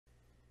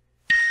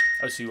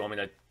Oh, so you want me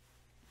to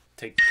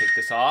take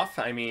this off?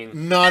 I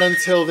mean... Not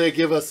until they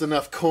give us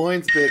enough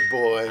coins, big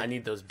boy. I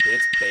need those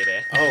bits, baby.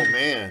 Oh,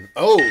 man.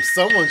 Oh,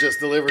 someone just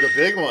delivered a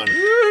big one.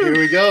 Here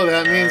we go.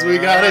 That means we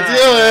gotta do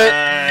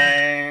it.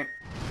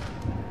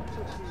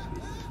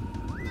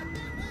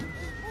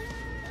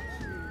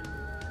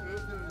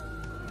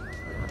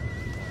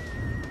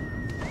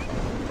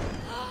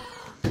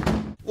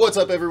 What's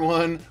up,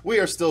 everyone? We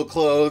are still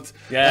clothed.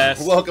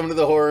 Yes. Welcome to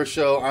the horror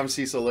show. I'm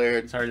Cecil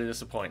Laird. Sorry to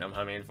disappoint. I'm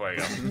Jaime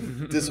Fuego.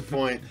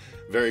 Disappoint.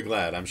 Very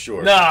glad, I'm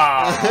sure.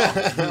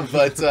 No!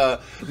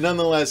 But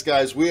nonetheless,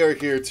 guys, we are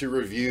here to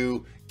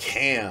review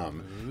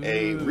Cam,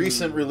 a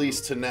recent release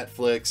to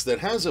Netflix that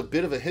has a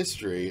bit of a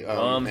history.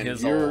 And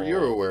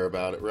you're aware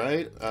about it,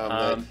 right?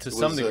 To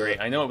some degree.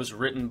 I know it was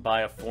written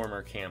by a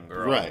former Cam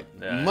girl. Right.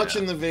 Much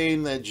in the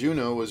vein that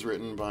Juno was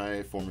written by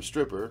a former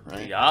stripper,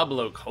 right?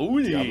 Diablo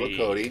Cody. Diablo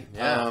Cody.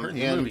 Yeah, her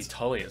new movie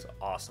Tully is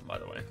awesome, by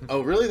the way.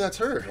 Oh, really? That's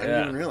her? I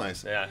didn't even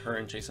realize. Yeah, her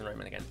and Jason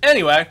Reitman again.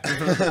 Anyway.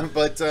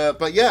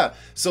 but yeah,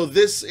 so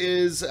this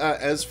is,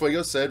 as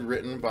Fuego said,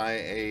 written by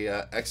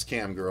a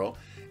ex-Cam girl.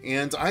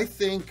 And I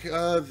think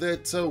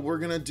that we're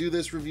going to do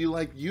this review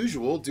like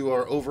usual, do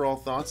our overall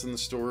thoughts on the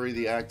story,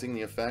 the acting,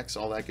 the effects,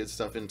 all that good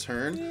stuff in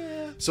turn.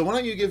 Yeah. So why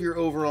don't you give your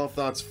overall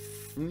thoughts?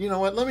 You know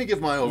what? Let me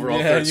give my overall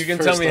thoughts. Yeah, you can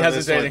tell me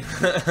hesitating.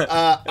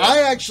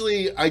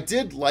 I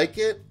did like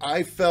it.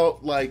 I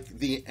felt like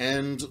the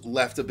end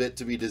left a bit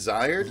to be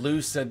desired.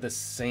 Lou said the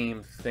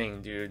same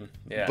thing, dude.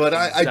 Yeah, but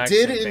I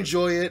did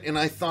enjoy it, and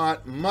I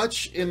thought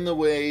much in the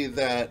way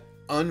that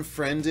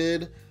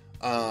Unfriended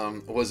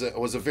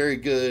was a very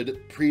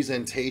good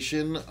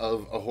presentation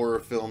of a horror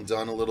film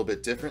done a little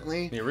bit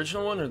differently. The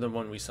original one or the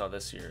one we saw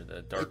this year,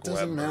 the Dark Web? It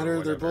doesn't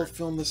matter. They're both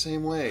filmed the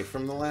same way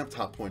from the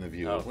laptop point of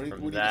view. Oh,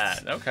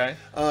 okay.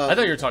 I thought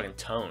you were talking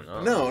tone.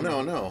 Oh.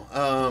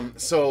 No.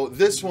 So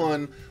this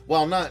one,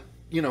 while not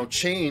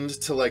chained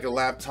to like a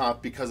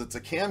laptop because it's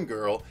a cam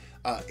girl,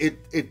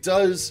 it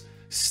does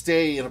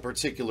stay in a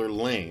particular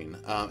lane,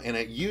 and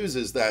it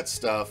uses that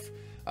stuff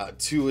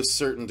to a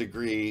certain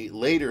degree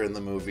later in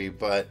the movie,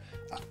 but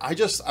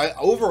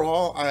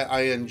overall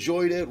I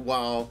enjoyed it.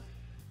 While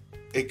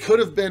it could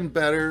have been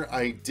better,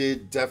 I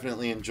did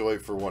definitely enjoy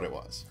it for what it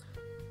was.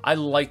 I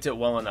liked it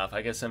well enough.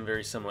 I guess I'm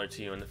very similar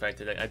to you in the fact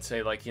that I'd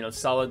say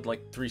solid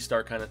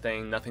 3-star kind of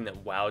thing. Nothing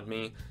that wowed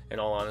me, in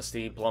all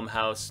honesty.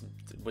 Blumhouse,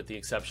 with the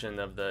exception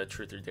of the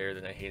Truth or Dare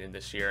that I hated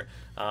this year,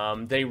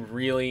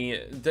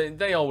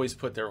 they always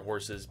put their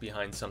horses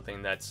behind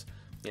something that's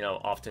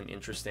often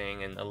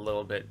interesting and a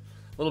little bit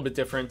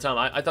different.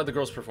 I thought the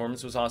girl's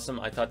performance was awesome.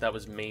 I thought that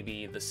was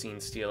maybe the scene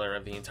stealer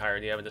of the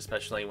entirety of it,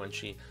 especially when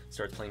she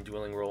starts playing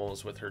dueling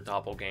roles with her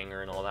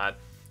doppelganger and all that.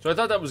 So I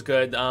thought that was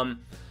good. The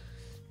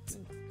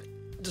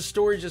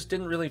story just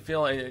didn't really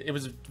feel... It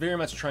was very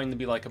much trying to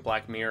be like a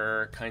Black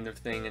Mirror kind of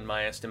thing in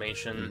my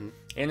estimation.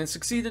 And it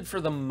succeeded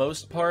for the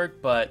most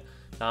part, but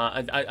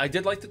I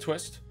did like the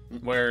twist,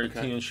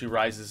 where she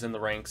rises in the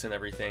ranks and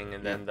everything,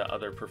 and then the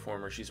other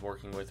performer she's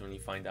working with, when you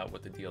find out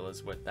what the deal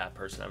is with that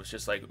person, I was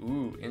just like,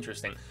 ooh,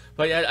 interesting.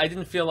 But I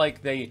didn't feel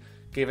like they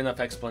gave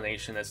enough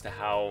explanation as to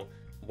how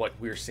what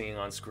we're seeing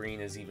on screen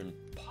is even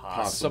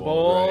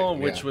possible,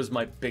 right, which was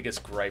my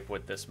biggest gripe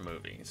with this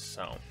movie.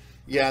 So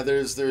yeah,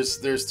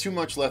 there's too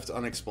much left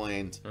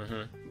unexplained,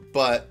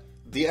 but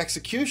the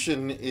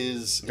execution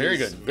is very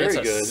good. Very it's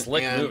a good,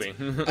 slick movie.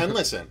 And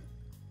listen,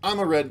 I'm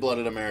a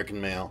red-blooded American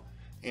male,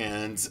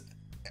 and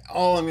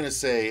all I'm going to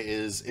say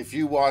is, if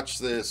you watch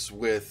this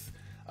with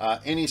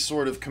any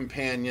sort of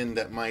companion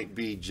that might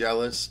be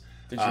jealous...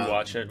 Did you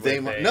watch it?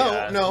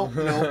 No,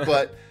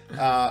 but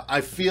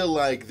I feel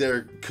like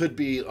there could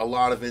be a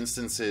lot of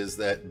instances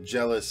that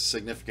jealous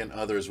significant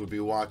others would be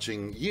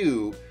watching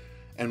you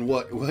and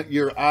what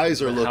your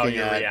eyes are looking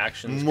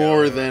at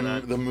more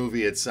than the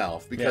movie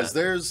itself. Because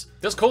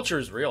this culture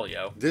is real,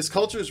 yo. This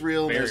culture is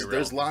real. Very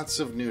there's lots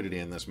of nudity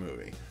in this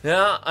movie.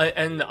 Yeah,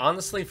 and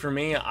honestly, for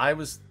me, I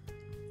was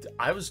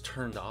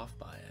turned off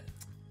by it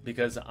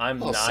because I'm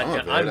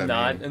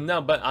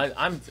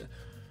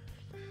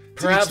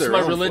perhaps my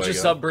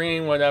religious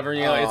upbringing, whatever.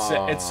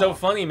 It's so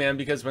funny, man.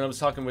 Because when I was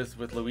talking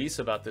with Luis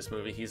about this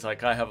movie, he's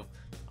like,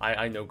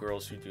 I know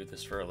girls who do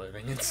this for a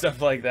living and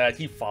stuff like that.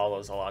 He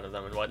follows a lot of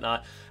them and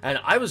whatnot, and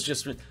I was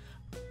just.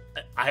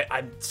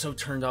 I'm so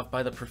turned off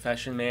by the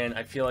profession, man.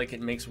 I feel like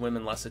it makes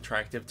women less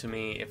attractive to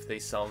me if they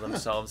sell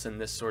themselves in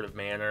this sort of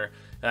manner.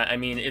 I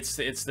mean, it's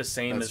the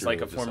same as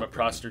like a form of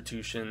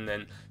prostitution,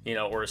 and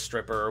or a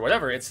stripper or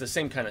whatever. It's the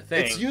same kind of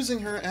thing. It's using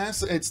her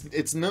assets.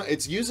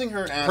 It's using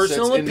her assets.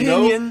 Personal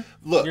opinion.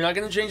 Look, you're not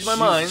going to change my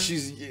mind.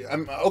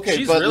 Okay,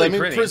 she's but really let me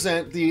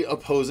present the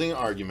opposing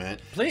argument.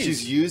 Please.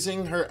 She's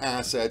using her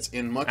assets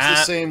in much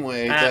the same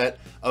way that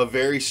a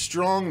very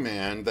strong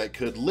man that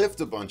could lift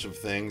a bunch of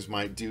things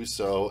might do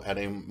so at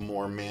a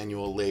more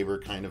manual labor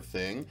kind of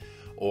thing.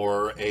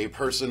 or a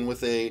person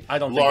with a I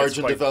don't large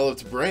and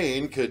developed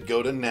brain could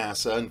go to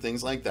NASA and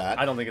things like that.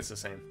 I don't think it's the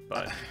same,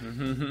 but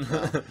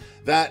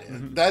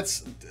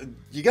that's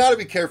you got to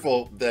be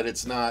careful that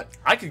it's not.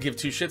 I could give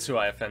two shits who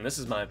I offend. This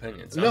is my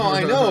opinion. So. No,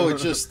 I know.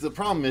 It's just the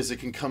problem is it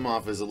can come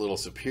off as a little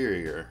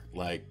superior,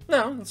 like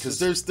no, because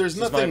there's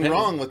nothing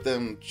wrong with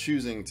them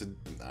choosing to.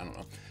 I don't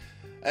know.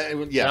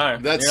 Yeah,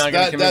 right. That's you're not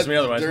gonna convince me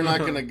otherwise. They're not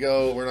going to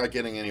go. We're not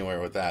getting anywhere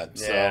with that.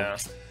 Yeah.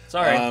 So,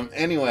 sorry.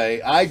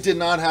 Anyway, I did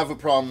not have a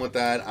problem with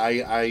that.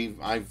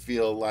 I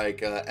feel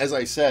like, as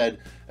I said,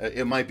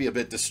 it might be a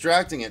bit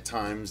distracting at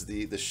times,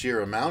 the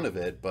sheer amount of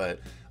it, but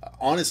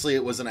honestly,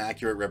 it was an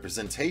accurate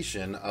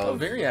representation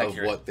of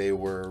what they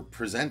were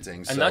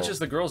presenting. And not just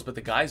the girls, but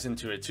the guys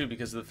into it too,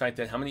 because of the fact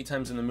that how many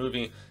times in the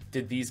movie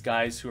did these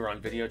guys who are on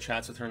video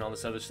chats with her and all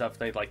this other stuff,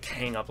 they'd like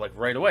hang up like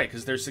right away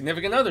because their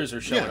significant others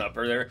are showing up,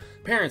 or their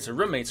parents or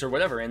roommates or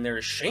whatever, and they're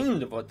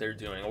ashamed of what they're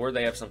doing, or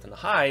they have something to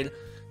hide,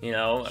 you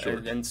know. Sure.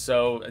 And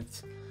so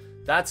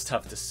that's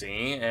tough to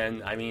see.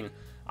 And I mean,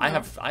 I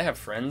have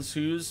friends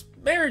whose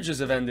marriages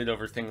have ended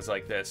over things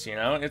like this, you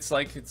know. It's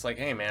like,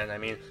 hey man, I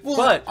mean, well,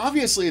 but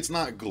obviously it's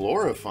not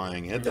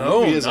glorifying it. The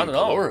movie isn't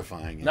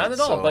glorifying it. Not at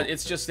all. But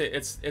it's just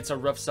it's a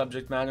rough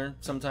subject matter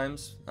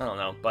sometimes. I don't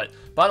know. But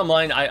bottom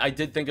line, I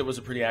did think it was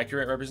a pretty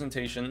accurate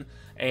representation,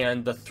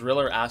 and the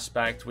thriller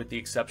aspect, with the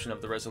exception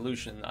of the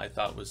resolution, I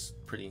thought was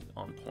pretty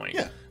on point.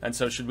 Yeah. And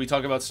so, should we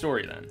talk about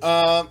story then?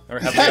 Or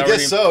have I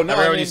guess so. No, have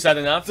we already said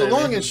enough? The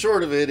long and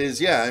short of it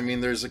is, yeah, I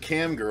mean, there's a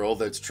cam girl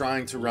that's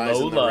trying to rise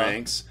in the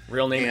ranks.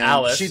 Real name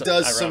Alice. She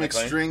does some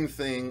extreme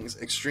things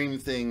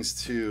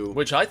to,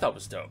 which I thought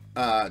was dope,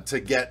 to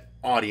get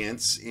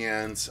audience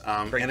and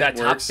break and that it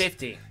works. top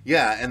 50.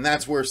 Yeah, and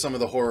that's where some of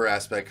the horror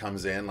aspect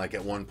comes in. Like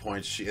at one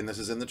point, and this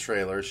is in the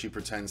trailer, she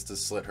pretends to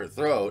slit her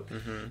throat,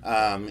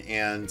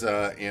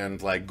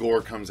 and like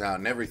gore comes out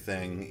and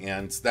everything,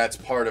 and that's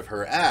part of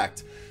her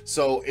act.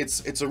 So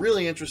it's a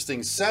really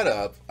interesting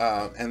setup,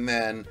 and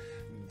then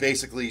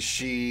basically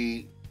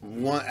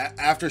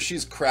after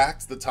she's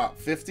cracked the top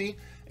 50.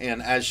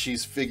 And as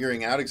she's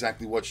figuring out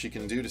exactly what she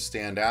can do to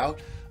stand out,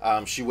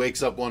 she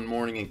wakes up one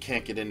morning and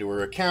can't get into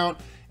her account,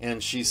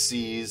 and she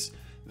sees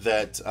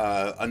that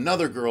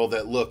another girl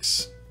that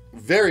looks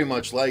very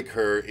much like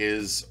her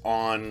is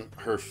on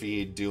her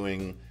feed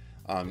doing,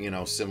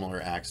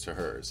 similar acts to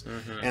hers.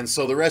 And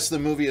so the rest of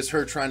the movie is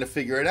her trying to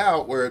figure it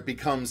out, where it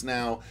becomes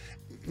now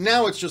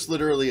it's just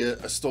literally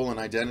a stolen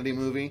identity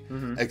movie,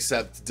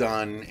 except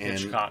done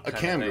in a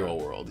cam girl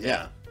world.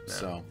 Yeah.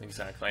 So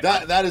exactly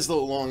that is the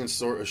long and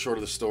short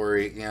of the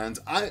story, and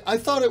I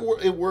thought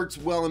it worked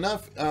well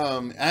enough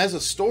as a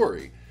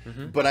story,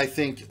 but I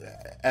think,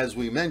 as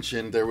we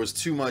mentioned, there was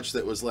too much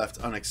that was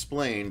left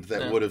unexplained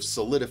that would have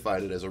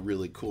solidified it as a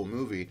really cool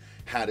movie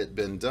had it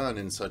been done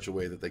in such a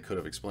way that they could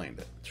have explained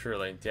it.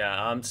 Truly,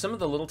 yeah. Some of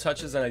the little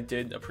touches that I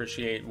did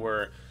appreciate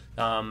were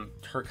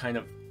her kind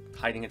of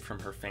hiding it from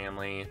her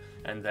family,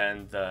 and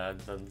then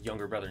the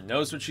younger brother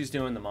knows what she's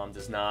doing, the mom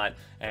does not,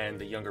 and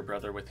the younger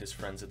brother with his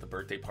friends at the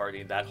birthday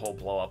party, that whole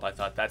blow up, I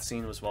thought that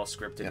scene was well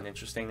scripted and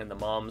interesting, and the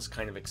mom's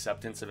kind of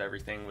acceptance of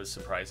everything was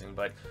surprising,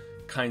 but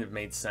kind of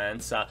made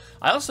sense. I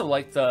also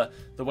liked the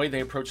way they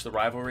approached the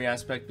rivalry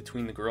aspect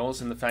between the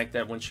girls, and the fact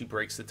that when she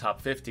breaks the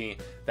top 50,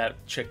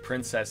 that chick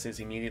princess is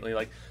immediately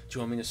like, do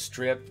you want me to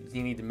strip?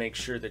 You need to make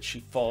sure that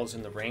she falls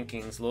in the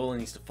rankings. Lola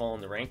needs to fall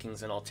in the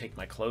rankings, and I'll take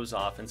my clothes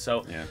off. And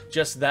so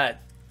just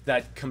that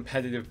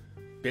competitive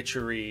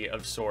bitchery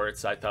of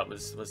sorts I thought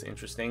was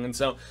interesting. And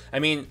so, I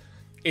mean,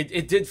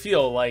 it did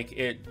feel like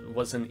it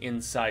was an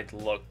inside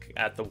look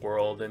at the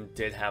world, and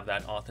did have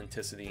that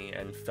authenticity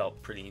and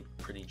felt pretty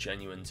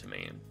genuine to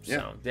me.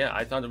 So yeah,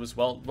 I thought it was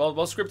well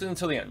scripted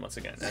until the end, once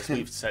again, as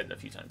we've said a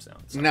few times now.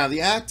 So. Now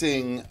the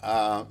acting,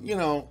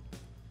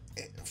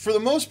 for the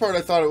most part,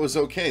 I thought it was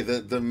okay.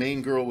 The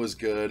main girl was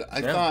good.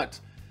 I thought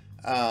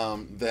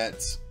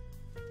that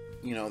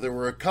there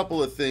were a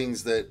couple of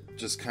things that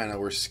just kind of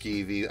were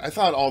skeevy. I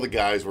thought all the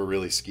guys were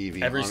really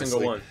skeevy. Every honestly.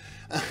 single one.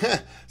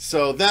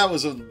 So that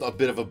was a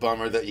bit of a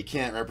bummer that you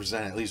can't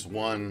represent at least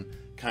one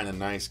kind of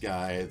nice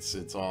guy.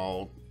 It's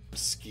all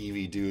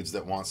skeevy dudes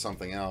that want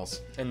something else.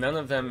 And none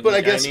of them... But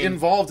I guess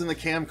involved in the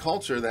cam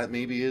culture, that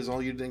maybe is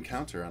all you'd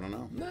encounter. I don't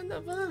know.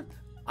 No.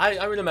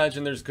 I would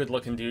imagine there's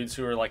good-looking dudes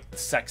who are like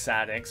sex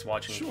addicts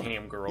watching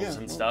cam girls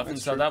and stuff. And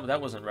so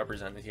that wasn't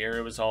represented here.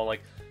 It was all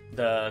like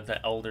the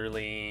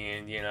elderly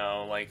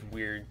and, like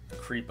weird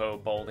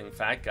creepo balding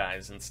fat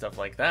guys and stuff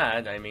like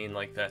that. I mean,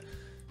 like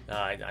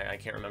I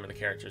can't remember the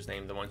character's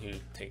name, the one who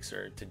takes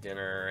her to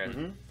dinner,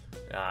 and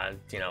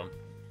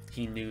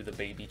he knew the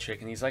baby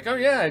chick, and he's like, oh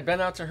yeah, I'd been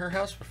out to her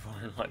house before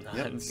and whatnot.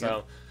 And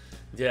so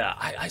yeah,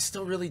 I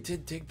still really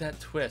did dig that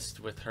twist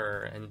with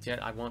her, and yet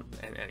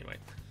anyway,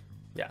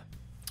 yeah.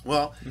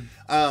 Well,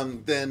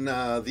 then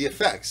the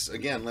effects.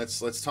 Again,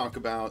 let's talk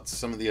about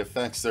some of the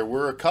effects. There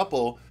were a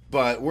couple,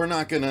 but we're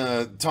not going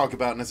to talk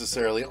about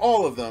necessarily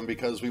all of them,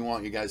 because we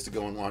want you guys to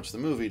go and watch the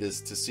movie to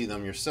see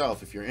them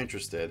yourself if you're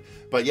interested.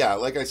 But yeah,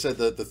 like I said,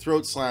 the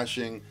throat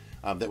slashing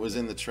that was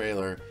in the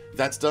trailer,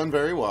 that's done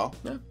very well.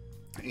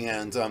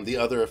 And the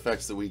other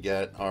effects that we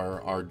get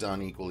are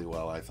done equally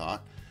well, I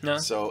thought. No.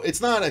 So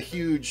it's not a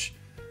huge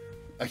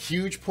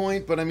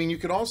point, but I mean, you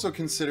could also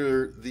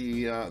consider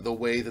the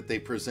way that they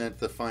present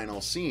the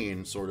final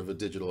scene sort of a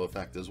digital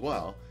effect as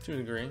well. To a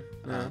degree.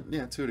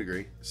 Yeah, to a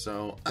degree.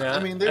 So yeah. I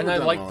mean, they were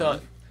done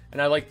well.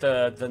 And I like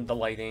the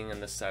lighting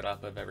and the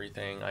setup of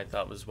everything. I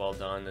thought was well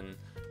done, and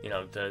you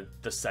know,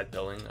 the set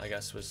building, I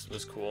guess,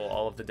 was cool.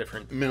 All of the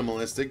different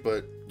minimalistic,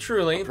 but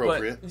truly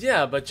appropriate. But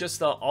yeah, but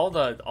just all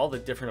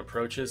the different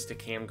approaches to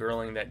cam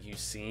girling that you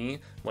see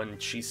when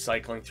she's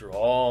cycling through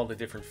all the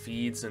different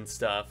feeds and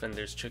stuff. And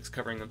there's chicks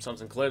covering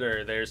themselves in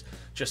glitter. There's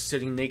just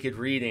sitting naked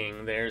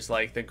reading. There's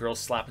like the girls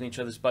slapping each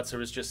other's butts. There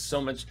was just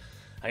so much.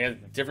 I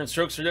have different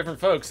strokes for different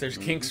folks. There's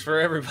kinks for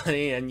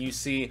everybody, and you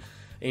see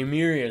a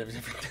myriad of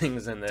different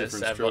things in this.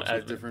 Different strokes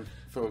with different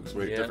folks.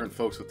 Wait, different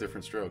folks with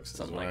different strokes.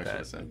 Something like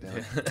that. Said,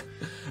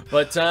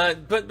 yeah.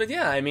 but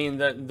yeah, I mean,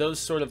 those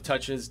sort of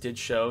touches did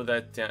show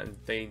that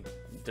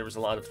there was a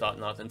lot of thought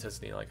and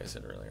authenticity, like I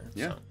said earlier.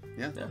 Yeah, so,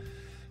 yeah.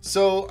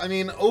 So I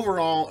mean,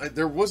 overall,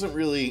 there wasn't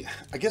really.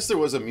 I guess there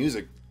was a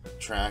music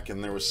track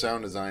and there was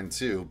sound design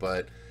too,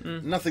 but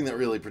nothing that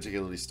really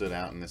particularly stood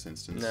out in this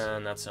instance. No,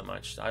 not so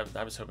much.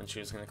 I was hoping she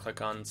was going to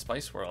click on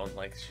Spice World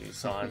like she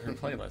saw in her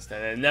playlist,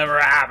 and it never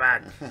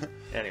happened.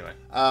 Anyway.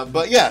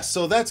 But yeah,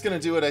 so that's going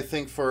to do it, I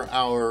think, for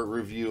our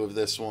review of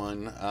this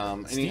one.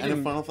 Any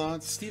final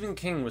thoughts? Stephen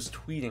King was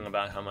tweeting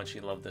about how much he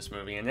loved this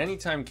movie, and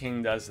anytime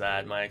King does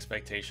that, my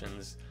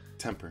expectations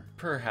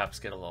perhaps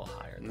get a little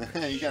higher.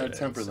 You got to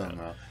temper them,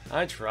 though.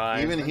 I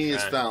try. Even he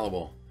is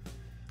fallible.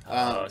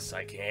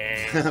 I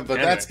can. But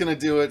that's going to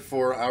do it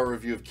for our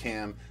review of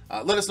Cam.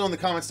 Let us know in the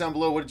comments down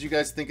below, what did you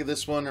guys think of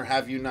this one, or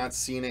have you not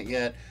seen it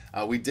yet?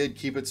 We did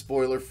keep it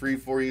spoiler free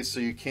for you, so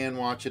you can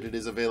watch it. It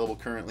is available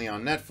currently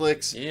on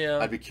Netflix. Yeah.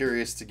 I'd be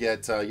curious to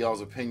get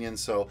y'all's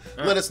opinions, so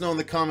let us know in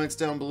the comments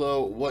down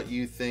below what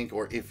you think,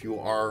 or if you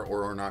are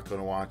or are not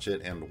going to watch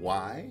it, and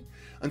why.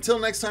 Until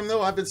next time,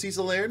 though, I've been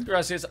Cecil Laird.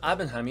 Gracias, I've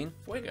been Jaime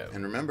Fuego.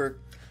 And remember,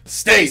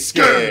 stay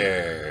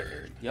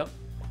scared! Yep.